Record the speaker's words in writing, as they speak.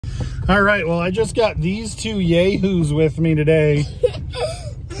All right, well, I just got these two yahoos with me today.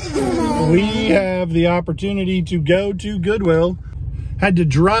 We have the opportunity to go to Goodwill. Had to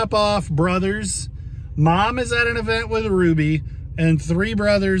drop off brothers. Mom is at an event with Ruby, and 3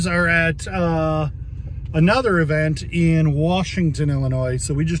 brothers are at another event in Washington, Illinois.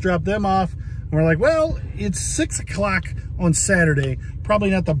 So we just dropped them off, and we're like, well, it's 6 o'clock on Saturday. Probably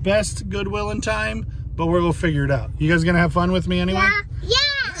not the best Goodwill in time, but we'll figure it out. You guys gonna have fun with me anyway? Yeah.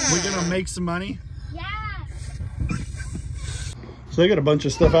 We're gonna make some money? Yeah. So they got a bunch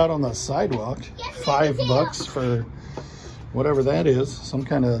of stuff out on the sidewalk. $5 for whatever that is. Some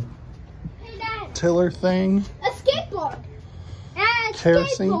kind of tiller thing. A skateboard. A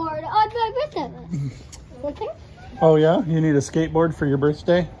Kerosene. skateboard on my birthday. Okay. Oh yeah? You need a skateboard for your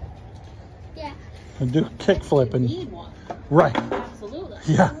birthday? Yeah. And do kickflip and... Need one. Right. Absolutely.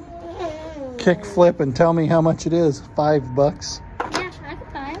 Yeah. Kickflip and tell me how much it is. $5. Yeah, I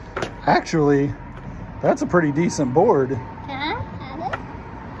can buy it. Actually, that's a pretty decent board. Can I have it?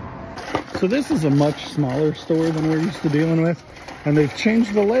 So this is a much smaller store than we're used to dealing with. And they've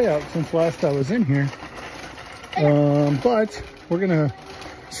changed the layout since last I was in here. But we're gonna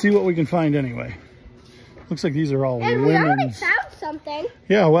see what we can find anyway. Looks like these are all And we already women's. found something.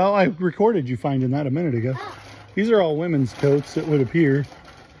 Yeah, well, I recorded you finding that a minute ago. Oh. These are all women's coats, it would appear.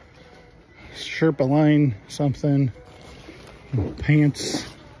 Sherpa line, something. Pants.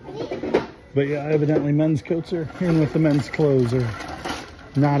 But yeah, evidently men's coats are in with the men's clothes are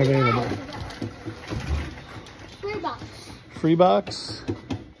not available. $3. Free box.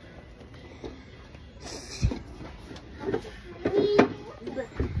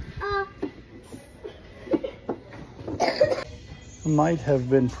 I might have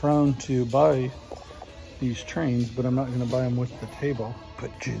been prone to buy these trains, but I'm not going to buy them with the table.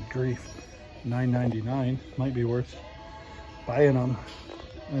 But good grief, $9.99 might be worth buying them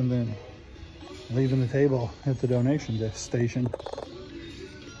and then leaving the table at the donation station.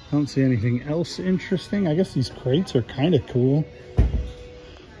 I don't see anything else interesting. I guess these crates are kind of cool.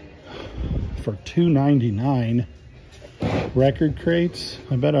 For $2.99. Record crates.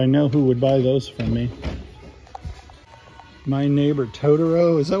 I bet I know who would buy those from me. My Neighbor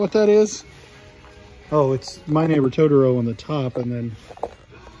Totoro. Is that what that is? Oh, it's My Neighbor Totoro on the top, and then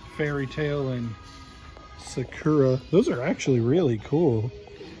Fairy Tale and Sakura. Those are actually really cool,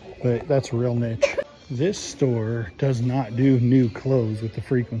 but that's real niche. This store does not do new clothes with the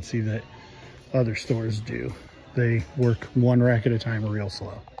frequency that other stores do. They work one rack at a time real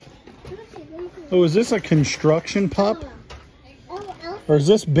slow. Oh, is this a construction pup? Or is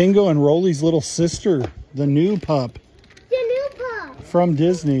this Bingo and Rolly's little sister, the new pup The new pup. from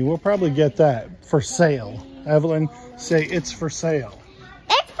Disney? We'll probably get that for sale. Evelyn, say it's for sale.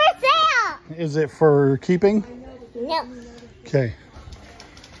 It's for sale. Is it for keeping? No. Okay.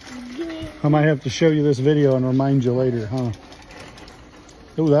 I might have to show you this video and remind you later, huh?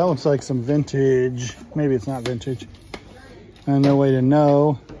 Oh, that looks like some vintage. Maybe it's not vintage. And no way to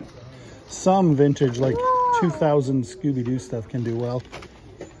know. Some vintage, like 2000 Scooby-Doo stuff can do well.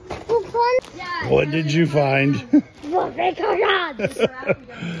 What did you find?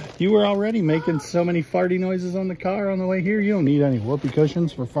 You were already making so many farty noises on the car on the way here. You don't need any whoopee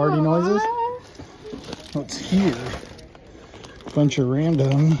cushions for farty noises. What's here? Bunch of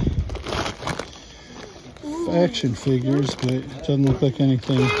random action figures, but it doesn't look like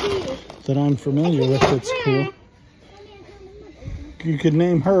anything that I'm familiar with that's cool. You could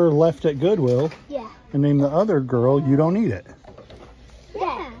name her Left at Goodwill. Yeah. And name the other girl You Don't Need It.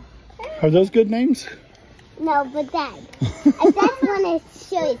 Yeah. Are those good names? No, but Dad, I just want to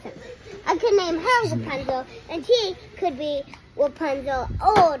show you something. I could name her Rapunzel, and she could be Rapunzel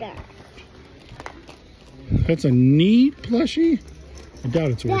older. That's a neat plushie. I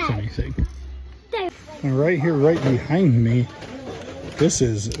doubt it's worth anything. And right here, right behind me, this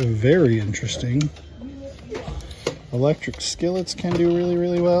is very interesting. Electric skillets can do really,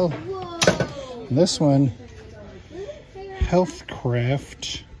 really well. And this one,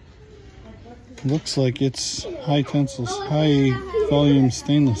 Healthcraft, looks like it's high tensile, high volume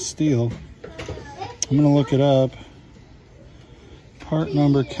stainless steel. I'm gonna look it up. Part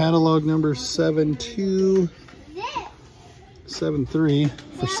number, catalog number 7273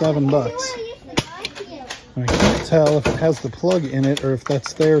 for $7. And I can't tell if it has the plug in it or if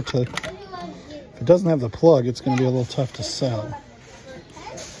that's there to, if it doesn't have the plug, it's going to be a little tough to sell.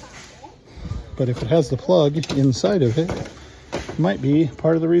 But if it has the plug inside of it, it might be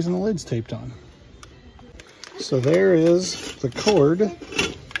part of the reason the lid's taped on. So there is the cord. Dad,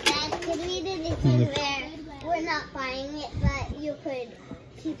 could we do this one where we're not buying it, but you could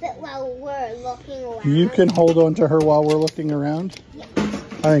keep it while we're looking around? You can hold on to her while we're looking around. Yes.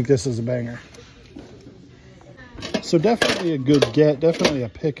 I think this is a banger. So definitely a good get, definitely a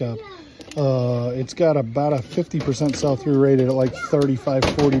pickup. It's got about a 50% sell-through rate at like $35,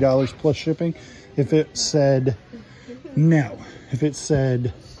 $40 plus shipping. If it said, no, if it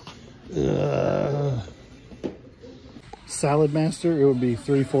said Salad Master, it would be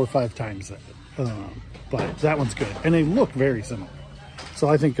 3, 4, 5 times that. But that one's good. And they look very similar. So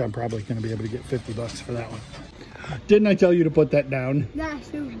I think I'm probably going to be able to get $50 for that one. Didn't I tell you to put that down?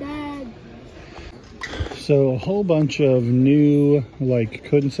 That's so bad. So a whole bunch of new, like,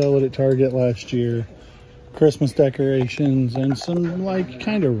 couldn't sell it at Target last year, Christmas decorations, and some like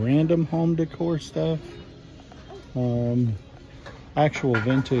kind of random home decor stuff. Actual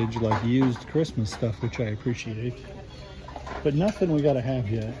vintage, like used Christmas stuff, which I appreciate. But nothing we gotta have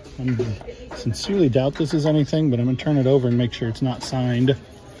yet. I sincerely doubt this is anything, but I'm gonna turn it over and make sure it's not signed.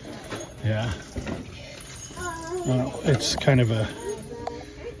 Yeah. It's kind of a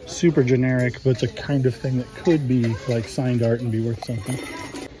super generic, but the kind of thing that could be like signed art and be worth something.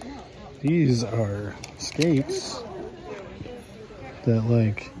 These are skates that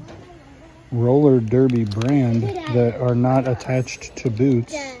like roller derby brand that are not attached to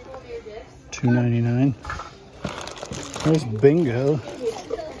boots. $2.99. There's Bingo.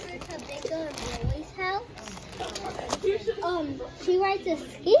 She rides a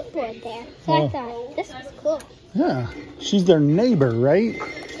skateboard there, so I thought this was cool. Yeah, she's their neighbor, right?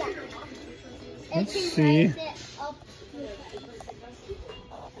 Yeah. Let's see.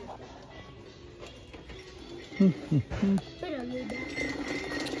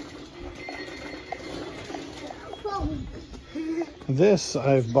 This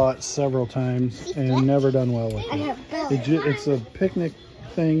I've bought several times and never done well with it. It's a picnic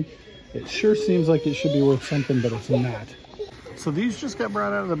thing. It sure seems like it should be worth something, but it's not. So these just got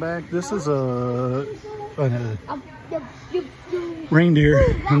brought out of the back. This is a reindeer,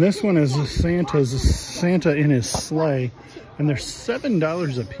 and this one is Santa in his sleigh, and they're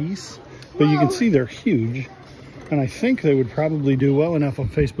 $7 a piece, but you can see they're huge, and I think they would probably do well enough on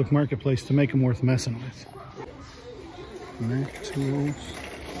Facebook Marketplace to make them worth messing with. Mac tools.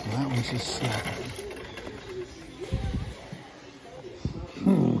 That one's just snapping.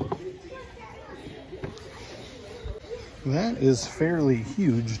 That is fairly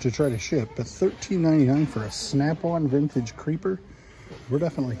huge to try to ship, but $13.99 for a snap-on vintage creeper. We're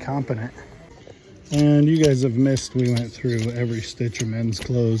definitely competent. And you guys have missed, we went through every stitch of men's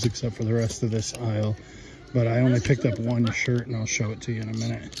clothes except for the rest of this aisle. But I only picked up one shirt, and I'll show it to you in a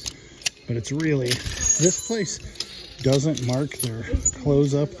minute. But it's really, this place doesn't mark their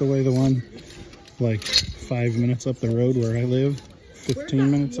clothes up the way the one like 5 minutes up the road where I live, 15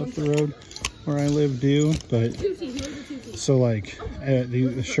 minutes up the road where I live do. But so like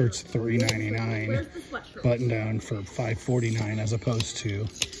the shirt's $3.99, button down for $5.49, as opposed to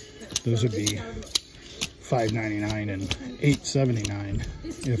those would be $5.99 and $8.79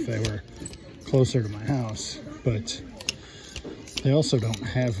 if they were closer to my house. But they also don't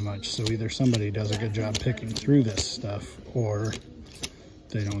have much, so either somebody does a good job picking through this stuff, or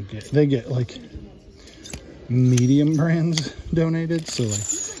they don't get, they get like medium brands donated, so like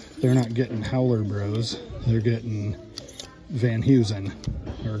they're not getting Howler Bros, they're getting Van Heusen,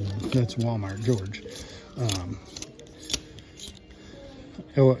 or that's Walmart George.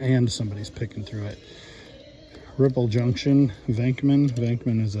 Oh, and somebody's picking through it. Ripple Junction,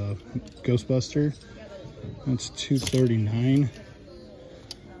 Venkman is a Ghostbuster. That's $2.39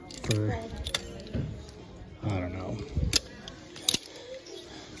 for, I don't know.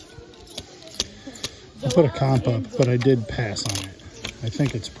 I put a comp up, but I did pass on it. I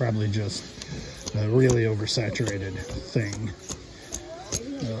think it's probably just a really oversaturated thing.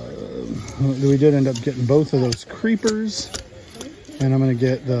 We did end up getting both of those creepers, and I'm going to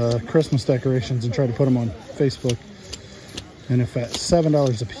get the Christmas decorations and try to put them on Facebook. And if at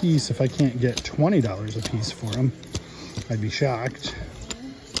 $7 a piece, if I can't get $20 a piece for them, I'd be shocked.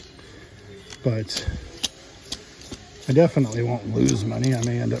 But I definitely won't lose money. I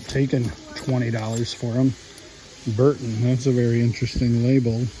may end up taking $20 for them. Burton, that's a very interesting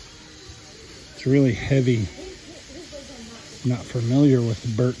label. It's really heavy. Not familiar with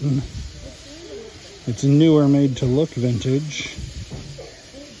Burton. It's newer, made to look vintage.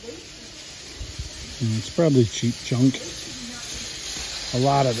 And it's probably cheap junk. A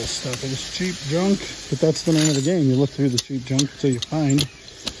lot of this stuff is cheap junk, but that's the name of the game. You look through the cheap junk until you find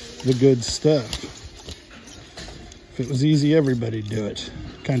the good stuff. If it was easy, everybody'd do it.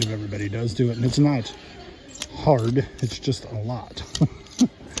 Kind of everybody does do it, and it's not hard, it's just a lot.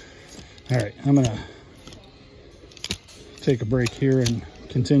 All right, I'm gonna take a break here and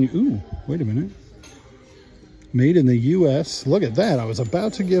continue. Ooh, wait a minute. Made in the U.S. Look at that. I was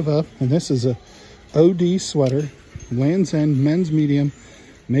about to give up. And this is a OD sweater. Land's End men's medium.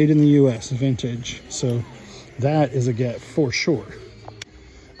 Made in the U.S. Vintage. So that is a get for sure.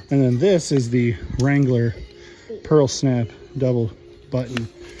 And then this is the Wrangler Pearl Snap double button.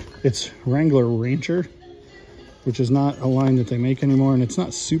 It's Wrangler Ranger, which is not a line that they make anymore. And it's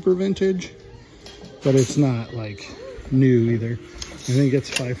not super vintage, but it's not like new either. I think it's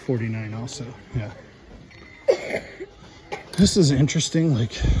 $5.49 also. Yeah. This is interesting,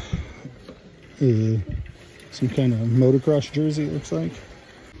 like some kind of motocross jersey, it looks like.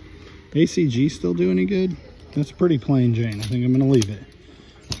 ACG still do any good? That's pretty plain Jane. I think I'm gonna leave it.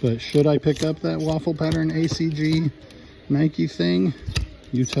 But should I pick up that waffle pattern ACG Nike thing?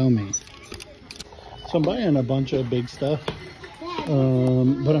 You tell me. So I'm buying a bunch of big stuff,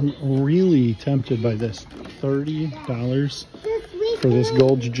 but I'm really tempted by this. $30 for this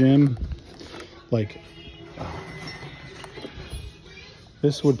Gold's Gym. Like,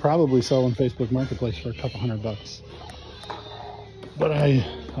 this would probably sell on Facebook Marketplace for a couple $100. But I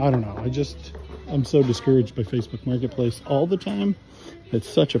don't know. I'm so discouraged by Facebook Marketplace all the time. It's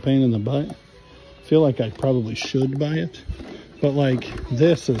such a pain in the butt. I feel like I probably should buy it. But like,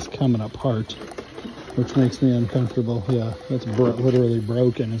 this is coming apart, which makes me uncomfortable. Yeah, that's literally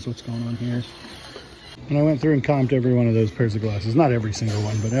broken is what's going on here. And I went through and comped every one of those pairs of glasses. Not every single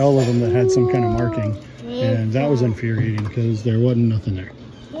one, but all of them that had some kind of marking. And that was infuriating because there wasn't nothing there.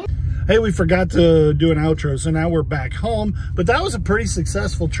 Hey, we forgot to do an outro, so now we're back home. But that was a pretty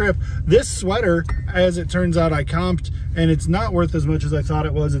successful trip. This sweater, as it turns out, I comped, and it's not worth as much as I thought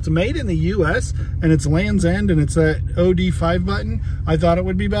it was. It's made in the U.S., and it's Land's End, and it's that OD5 button. I thought it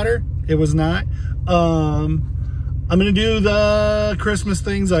would be better. It was not. I'm going to do the Christmas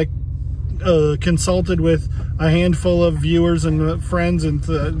things. I consulted with a handful of viewers and friends, and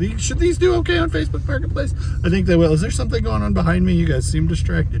should these do okay on Facebook Marketplace? I think they will. Is there something going on behind me? You guys seem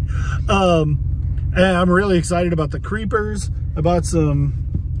distracted. And I'm really excited about the creepers. I bought some,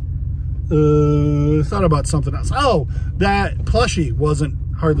 thought about something else. Oh, that plushie wasn't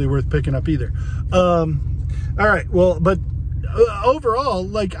hardly worth picking up either. All right, well, but overall,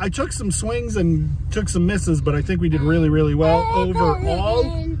 like, I took some swings and took some misses, but I think we did really, really well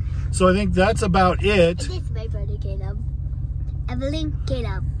overall. So I think that's about it. It's my brother Caleb. Evelyn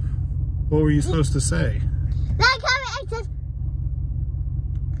Caleb. What were you supposed to say? Like,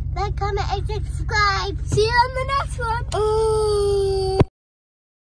 comment, and subscribe. See you on the next one.